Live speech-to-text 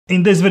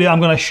In this video, I'm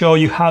going to show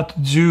you how to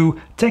do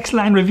text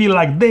line reveal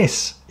like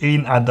this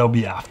in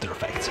Adobe After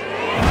Effects.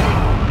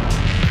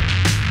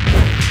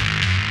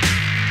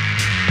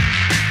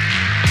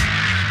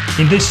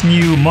 In this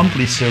new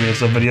monthly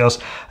series of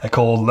videos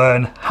called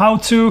Learn How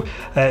To,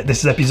 this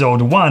is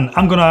episode 1,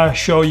 I'm going to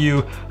show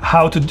you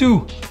how to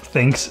do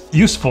things,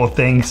 useful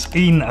things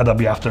in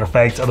Adobe After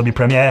Effects, Adobe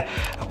Premiere,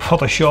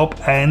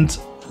 Photoshop and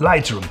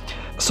Lightroom.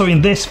 So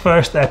in this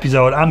first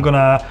episode, I'm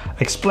gonna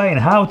explain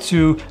how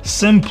to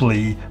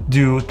simply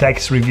do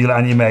text reveal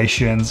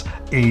animations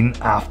in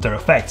After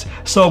Effects.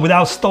 So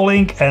without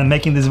stalling and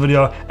making this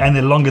video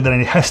any longer than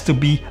it has to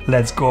be,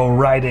 let's go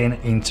right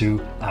into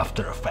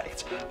After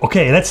Effects.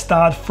 Okay, let's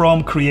start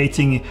from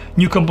creating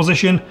new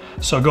composition.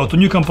 So go to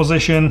new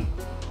composition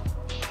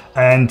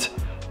and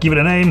give it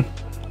a name,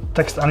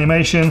 text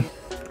animation.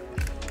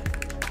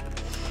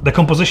 The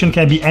composition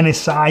can be any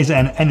size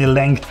and any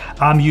length.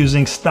 I'm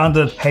using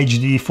standard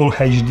HD, full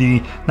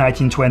HD,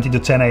 1920 to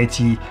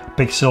 1080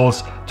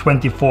 pixels,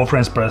 24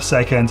 frames per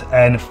second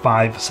and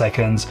 5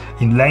 seconds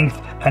in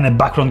length, and a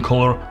background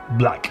color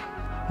black.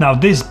 Now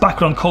this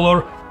background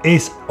color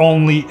is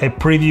only a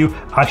preview.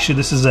 Actually,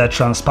 this is a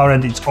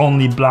transparent, it's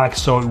only black,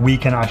 so we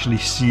can actually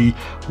see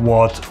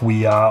what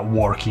we are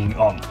working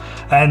on.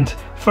 And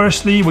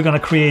firstly, we're gonna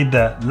create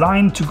the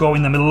line to go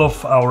in the middle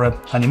of our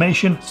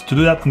animation. So to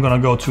do that, I'm gonna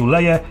go to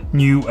Layer,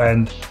 New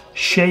and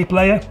Shape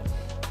Layer.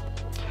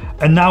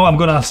 And now I'm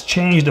gonna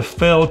change the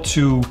fill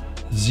to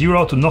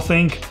 0 to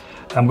nothing.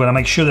 I'm gonna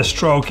make sure the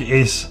stroke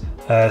is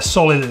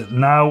solid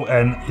now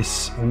and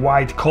is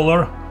white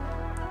color.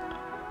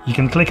 You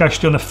can click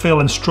actually on the fill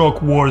and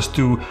stroke words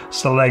to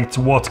select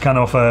what kind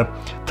of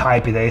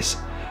type it is,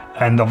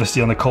 and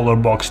obviously on the color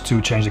box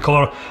to change the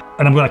color.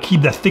 And I'm gonna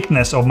keep the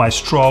thickness of my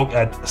stroke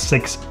at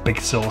 6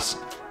 pixels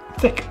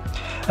thick.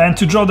 And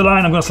to draw the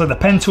line, I'm gonna select the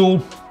pen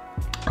tool.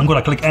 I'm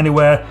gonna click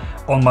anywhere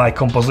on my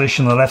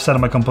composition, on the left side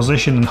of my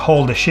composition, and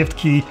hold the shift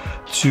key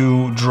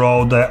to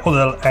draw the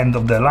other end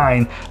of the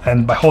line.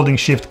 And by holding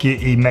shift key,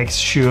 it makes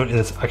sure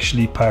it's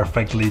actually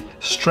perfectly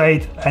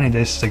straight, and it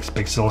is 6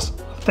 pixels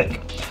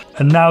thick.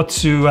 And now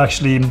to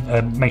actually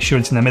make sure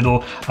it's in the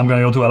middle, I'm going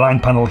to go to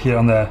Align panel here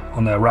on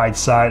the right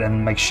side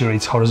and make sure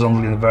it's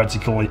horizontally and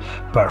vertically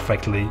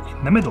perfectly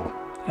in the middle.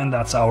 And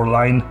that's our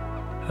line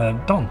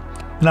done.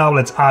 Now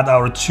let's add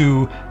our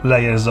 2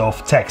 layers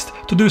of text.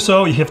 To do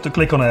so, you have to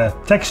click on a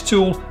text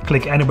tool,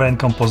 click anywhere in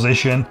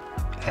composition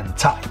and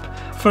type.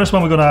 First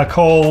one we're going to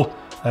call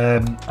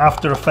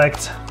After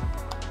Effects.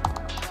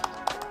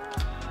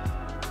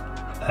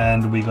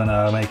 And we're going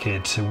to make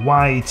it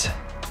white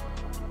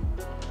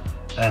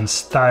and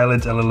style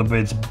it a little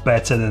bit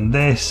better than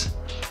this,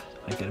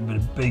 make it a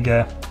bit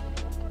bigger.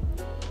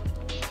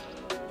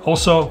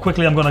 Also,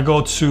 quickly I'm gonna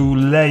go to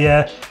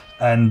Layer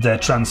and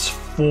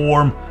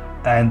Transform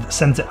and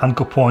center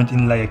anchor point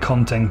in layer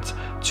content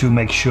to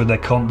make sure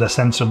the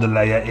center of the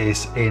layer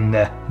is in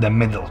the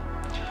middle.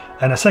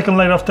 And a second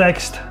layer of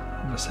text,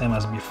 the same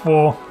as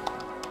before,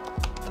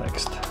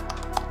 text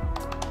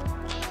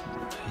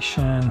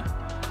animation.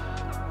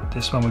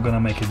 This one we're gonna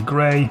make it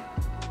gray,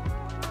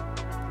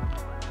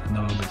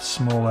 a little bit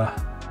smaller.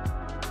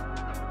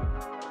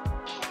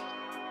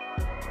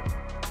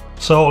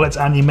 So let's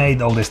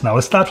animate all this now.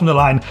 Let's start from the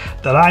line.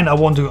 The line I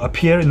want to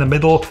appear in the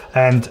middle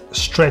and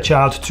stretch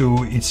out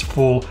to its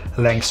full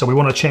length. So we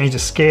want to change the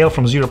scale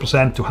from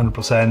 0% to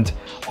 100%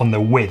 on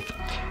the width.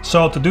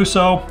 So to do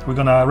so, we're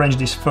gonna arrange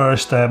this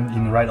first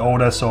in the right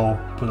order. So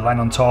put the line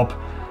on top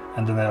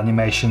and then the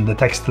animation, the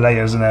text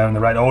layers in the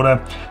right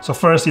order. So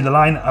firstly, the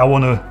line, I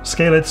want to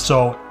scale it.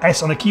 So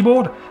S on the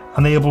keyboard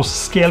enables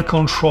scale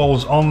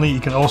controls only. You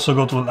can also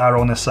go to the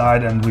arrow on the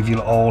side and reveal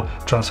all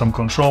transform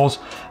controls,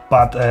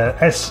 but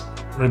S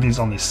reveals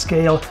only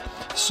scale.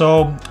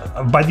 So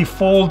by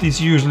default it's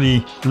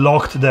usually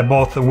locked, they're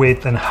both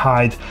width and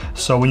height,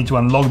 so we need to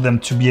unlock them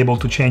to be able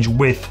to change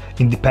width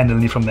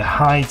independently from the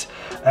height.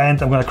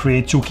 And I'm going to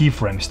create 2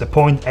 keyframes, the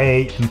point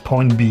A and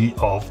point B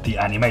of the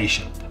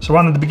animation. So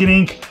one at the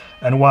beginning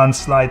and one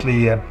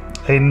slightly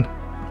in,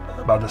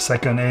 about a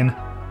second in.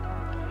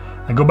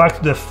 And go back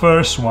to the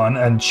first one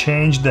and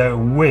change the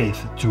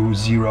width to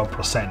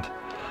 0%.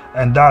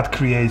 And that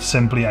creates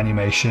simply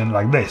animation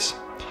like this.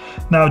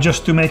 Now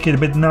just to make it a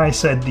bit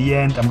nicer at the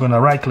end, I'm gonna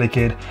right click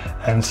it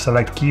and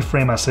select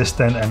Keyframe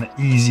Assistant and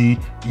Easy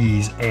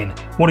Ease In.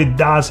 What it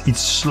does, it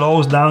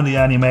slows down the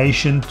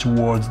animation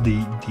towards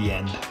the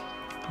end,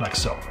 like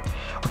so.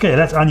 Okay,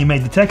 let's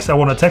animate the text. I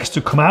want the text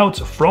to come out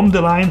from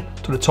the line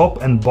to the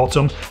top and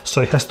bottom,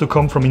 so it has to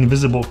come from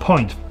invisible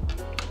point.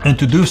 And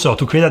to do so,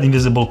 to create that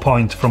invisible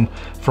point from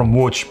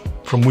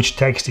which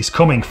text is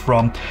coming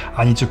from,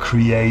 I need to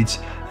create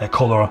a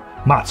color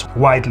matte,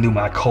 white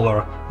luma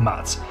color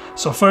matte.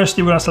 So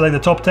firstly, we're gonna select the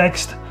top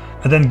text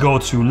and then go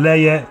to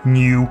Layer,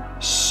 New,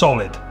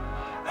 Solid,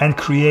 and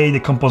create a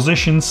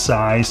composition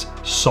size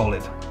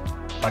solid,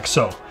 like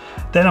so.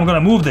 Then I'm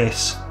gonna move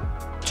this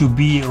to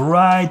be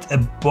right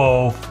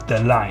above the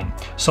line.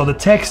 So the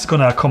text is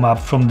gonna come up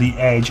from the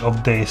edge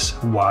of this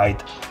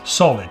white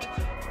solid.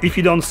 If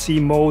you don't see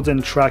modes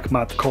and track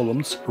matte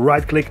columns,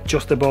 right click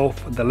just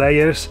above the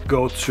layers,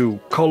 go to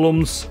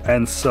columns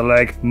and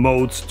select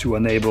modes to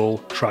enable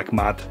track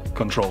matte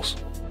controls.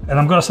 And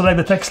I'm gonna select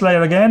the text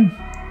layer again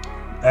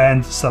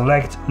and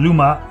select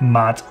Luma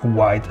Matte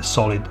White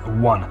Solid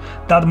 1.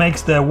 That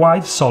makes the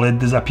white solid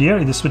disappear,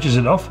 it switches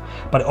it off,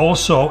 but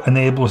also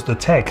enables the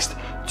text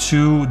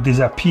to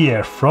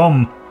disappear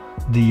from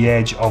the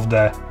edge of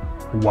the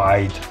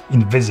white,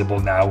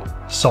 invisible now,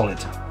 solid.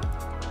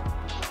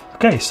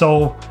 Okay,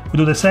 so we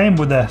do the same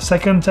with the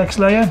second text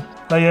layer.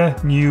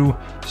 New,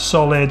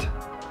 solid,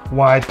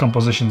 white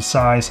composition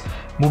size.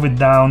 Move it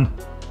down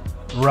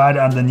right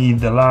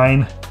underneath the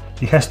line.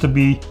 It has to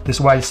be,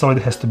 this white solid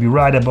has to be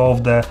right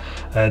above the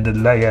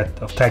layer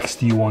of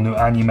text you want to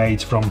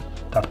animate from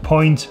that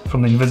point,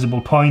 from the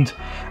invisible point,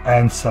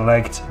 and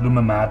select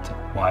Luma Matte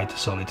White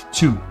Solid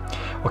 2.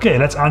 Okay,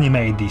 let's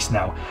animate this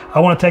now. I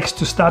want the text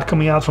to start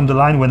coming out from the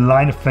line when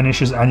line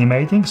finishes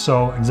animating,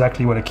 so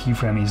exactly where the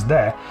keyframe is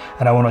there,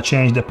 and I want to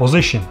change the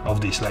position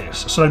of these layers.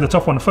 So select the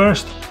top one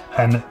first,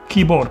 and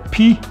keyboard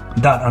P,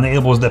 that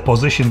enables the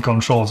position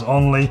controls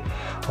only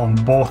on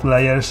both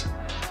layers,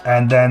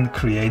 and then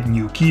create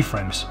new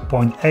keyframes,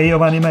 point A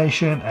of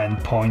animation and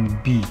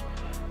point B.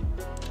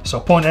 So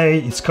point A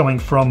is coming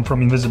from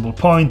invisible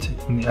point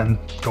and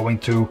going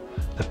to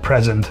the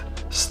present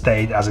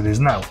state as it is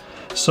now.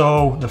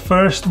 So the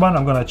first one,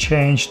 I'm gonna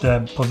change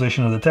the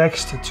position of the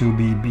text to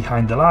be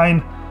behind the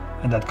line,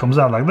 and that comes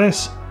out like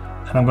this.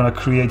 And I'm gonna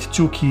create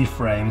two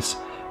keyframes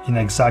in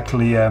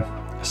exactly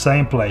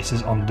same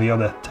places on the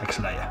other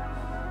text layer,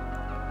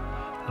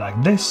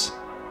 like this.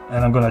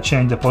 And I'm gonna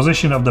change the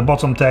position of the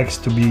bottom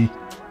text to be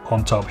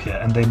on top here,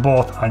 and they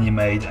both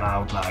animate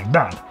out like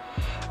that.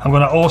 I'm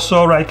gonna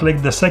also right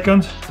click the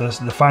second,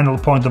 the final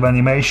point of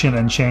animation,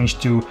 and change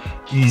to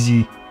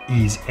Easy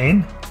Ease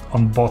In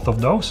on both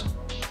of those.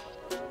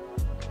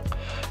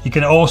 You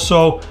can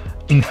also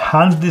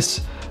enhance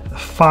this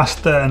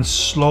faster and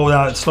slow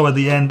at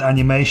the end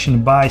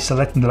animation by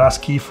selecting the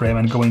last keyframe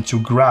and going to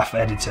Graph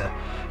Editor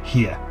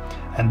here.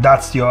 And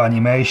that's your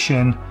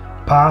animation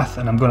path,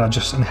 and I'm gonna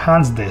just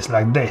enhance this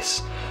like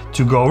this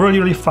to go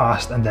really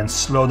fast and then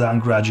slow down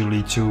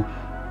gradually to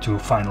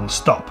final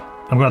stop.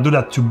 I'm gonna do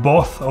that to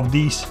both of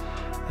these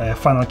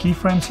final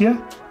keyframes here,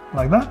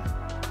 like that.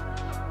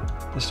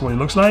 This is what it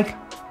looks like.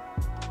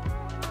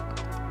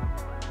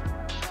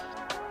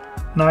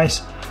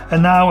 Nice.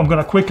 And now I'm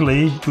gonna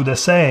quickly do the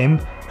same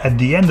at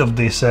the end of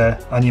this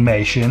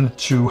animation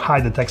to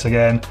hide the text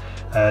again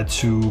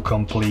to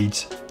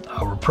complete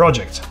our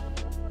project.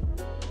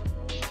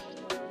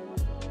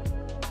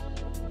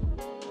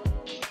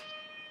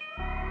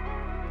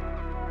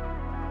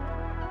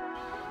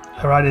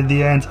 Right at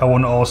the end, I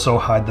want to also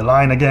hide the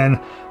line again,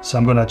 so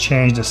I'm gonna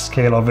change the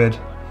scale of it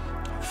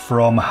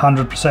from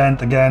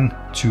 100% again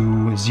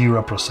to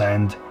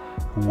 0%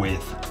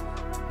 width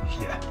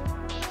here,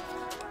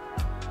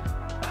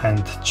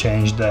 and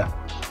change the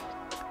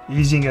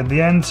easing at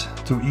the end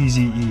to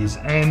Easy Ease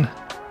In,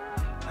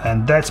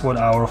 and that's what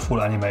our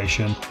full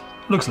animation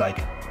looks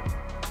like.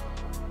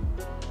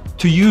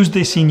 To use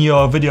this in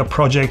your video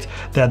project,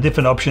 there are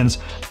different options.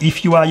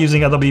 If you are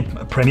using Adobe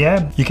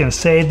Premiere, you can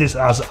save this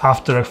as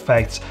After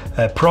Effects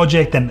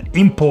project and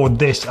import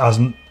this as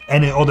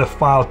any other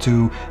file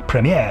to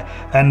Premiere,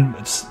 and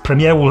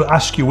Premiere will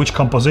ask you which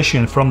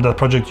composition from the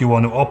project you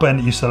want to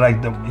open. You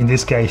select, in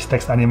this case,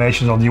 text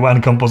animations on the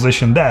one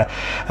composition there,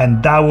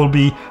 and that will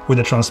be with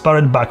a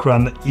transparent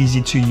background,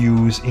 easy to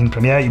use in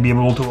Premiere. You'll be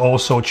able to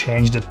also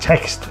change the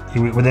text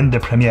within the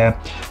Premiere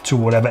to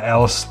whatever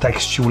else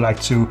text you would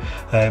like to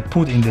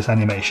put in this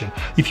animation.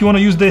 If you want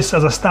to use this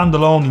as a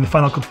standalone in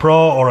Final Cut Pro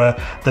or a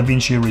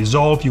DaVinci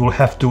Resolve, you will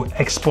have to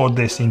export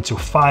this into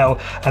file,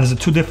 and there's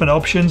two different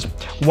options.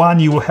 One,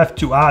 you will have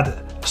to add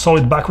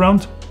solid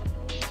background,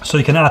 so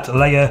you can add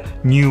layer,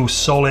 new,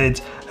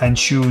 solid, and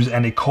choose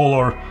any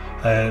color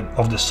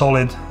of the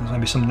solid,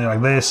 maybe something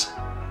like this,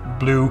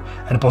 blue,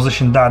 and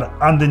position that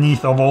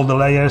underneath of all the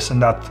layers,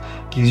 and that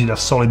gives you the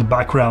solid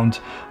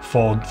background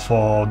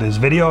for this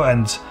video,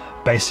 and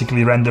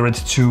basically render it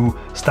to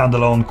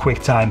standalone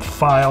QuickTime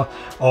file.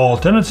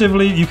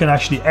 Alternatively, you can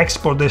actually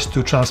export this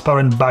to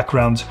transparent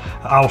background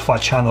alpha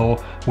channel,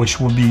 which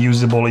will be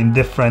usable in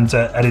different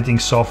editing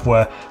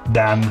software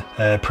than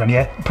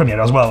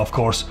Premiere as well, of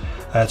course.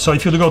 So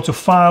if you go to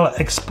File,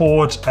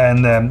 Export,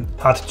 and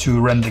add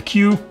to Render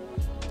Queue,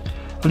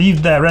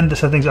 leave the render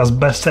settings as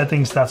best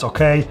settings, that's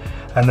okay,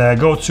 and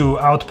go to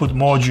Output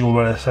Module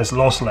where it says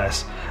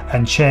Lossless,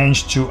 and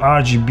change to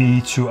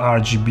RGB to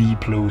RGB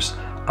Plus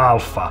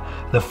Alpha.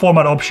 The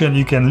format option,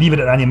 you can leave it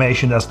at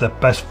animation, that's the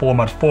best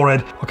format for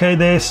it. Okay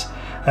this,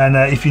 and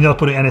if you're not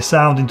putting any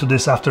sound into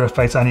this After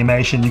Effects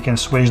animation, you can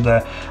switch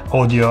the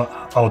audio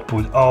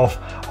output off,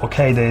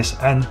 okay this,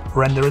 and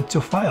render it to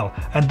file.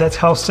 And that's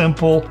how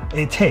simple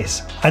it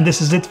is. And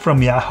this is it from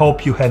me. I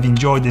hope you have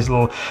enjoyed this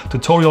little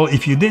tutorial.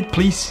 If you did,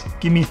 please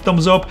give me a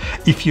thumbs up.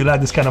 If you like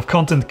this kind of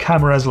content,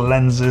 cameras,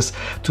 lenses,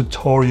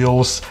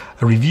 tutorials,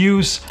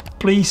 reviews,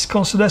 please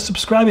consider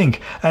subscribing.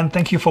 And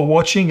thank you for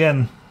watching,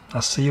 and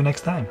I'll see you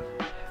next time.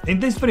 In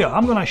this video,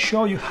 I'm gonna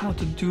show you how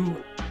to do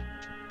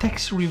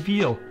text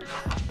reveal.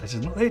 This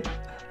is not it.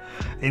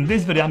 In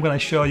this video, I'm gonna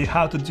show you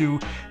how to do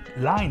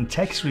line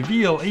text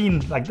reveal in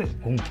like this.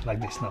 Boom,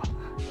 like this now.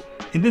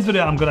 In this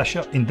video, I'm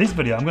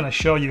gonna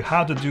show you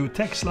how to do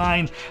text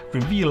line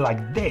reveal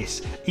like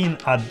this in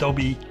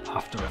Adobe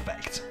After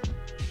Effects.